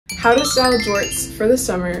How to style jorts for the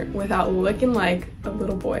summer without looking like a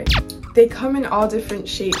little boy. They come in all different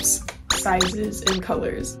shapes, sizes, and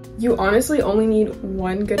colors. You honestly only need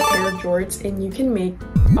one good pair of jorts and you can make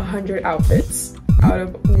 100 outfits out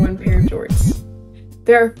of one pair of jorts.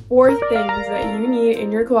 There are 4 things that you need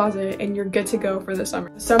in your closet and you're good to go for the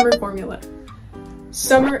summer. Summer formula.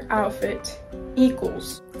 Summer outfit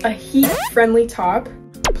equals a heat-friendly top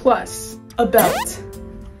plus a belt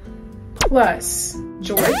plus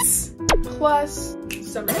jorts plus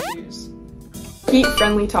summer shoes.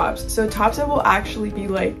 Heat-friendly tops. So tops that will actually be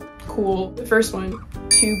like cool. The first one,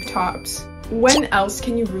 tube tops. When else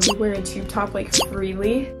can you really wear a tube top like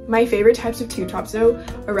freely? My favorite types of tube tops though,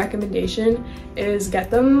 a recommendation is get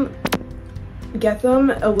them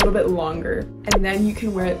a little bit longer and then you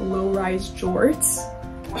can wear low-rise jorts.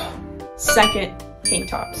 Second, tank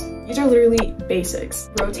tops. These are literally basics.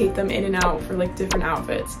 Rotate them in and out for like different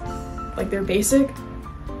outfits. Like they're basic,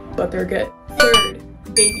 but they're good. Third,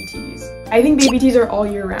 baby tees. I think baby tees are all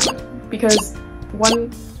year round because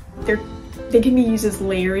one, they can be used as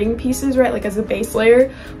layering pieces, right? Like as a base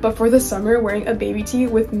layer, but for the summer, wearing a baby tee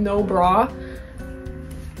with no bra.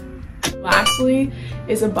 Lastly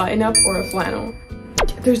is a button up or a flannel.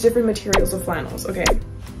 There's different materials of flannels, okay?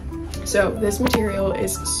 So this material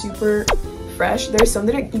is super fresh. There's some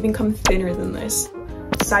that even come thinner than this.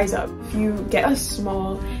 Size up. If you get a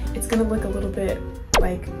small, it's gonna look a little bit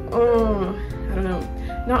like, I don't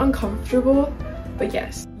know, not uncomfortable, but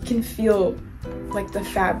yes, you can feel like the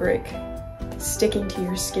fabric sticking to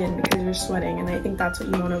your skin because you're sweating, and I think that's what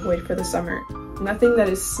you want to avoid for the summer. Nothing that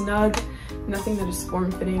is snug, nothing that is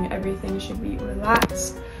form-fitting. Everything should be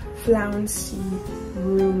relaxed, flouncy,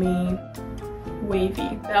 roomy,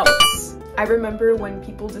 wavy. Belts. I remember when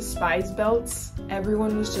people despised belts,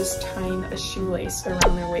 everyone was just tying a shoelace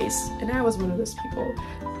around their waist, and I was one of those people.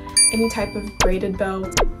 Any type of braided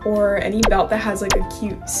belt or any belt that has like a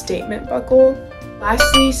cute statement buckle.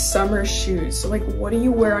 Lastly, summer shoes. So like, what do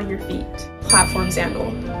you wear on your feet? Platform sandal.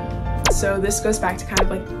 So this goes back to kind of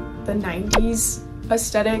like the 90s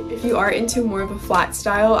aesthetic. If you are into more of a flat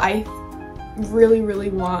style, I really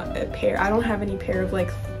want a pair. I don't have any pair of like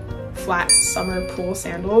flat summer pool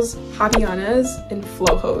sandals. Havianas and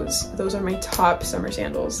Flohos. Those are my top summer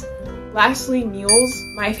sandals. Lastly, mules.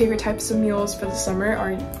 My favorite types of mules for the summer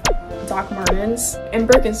are Doc Martens and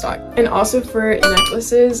Birkenstock. And also for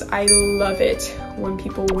necklaces, I love it when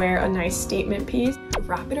people wear a nice statement piece.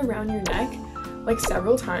 Wrap it around your neck like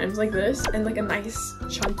several times like this, and like a nice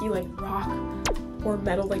chunky like rock or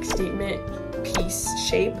metal like statement piece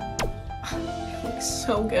shape. It looks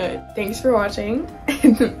so good. Thanks for watching.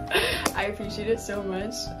 I appreciate it so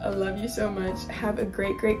much. I love you so much. Have a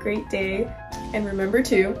great day. And remember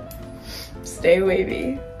to stay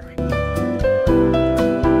wavy.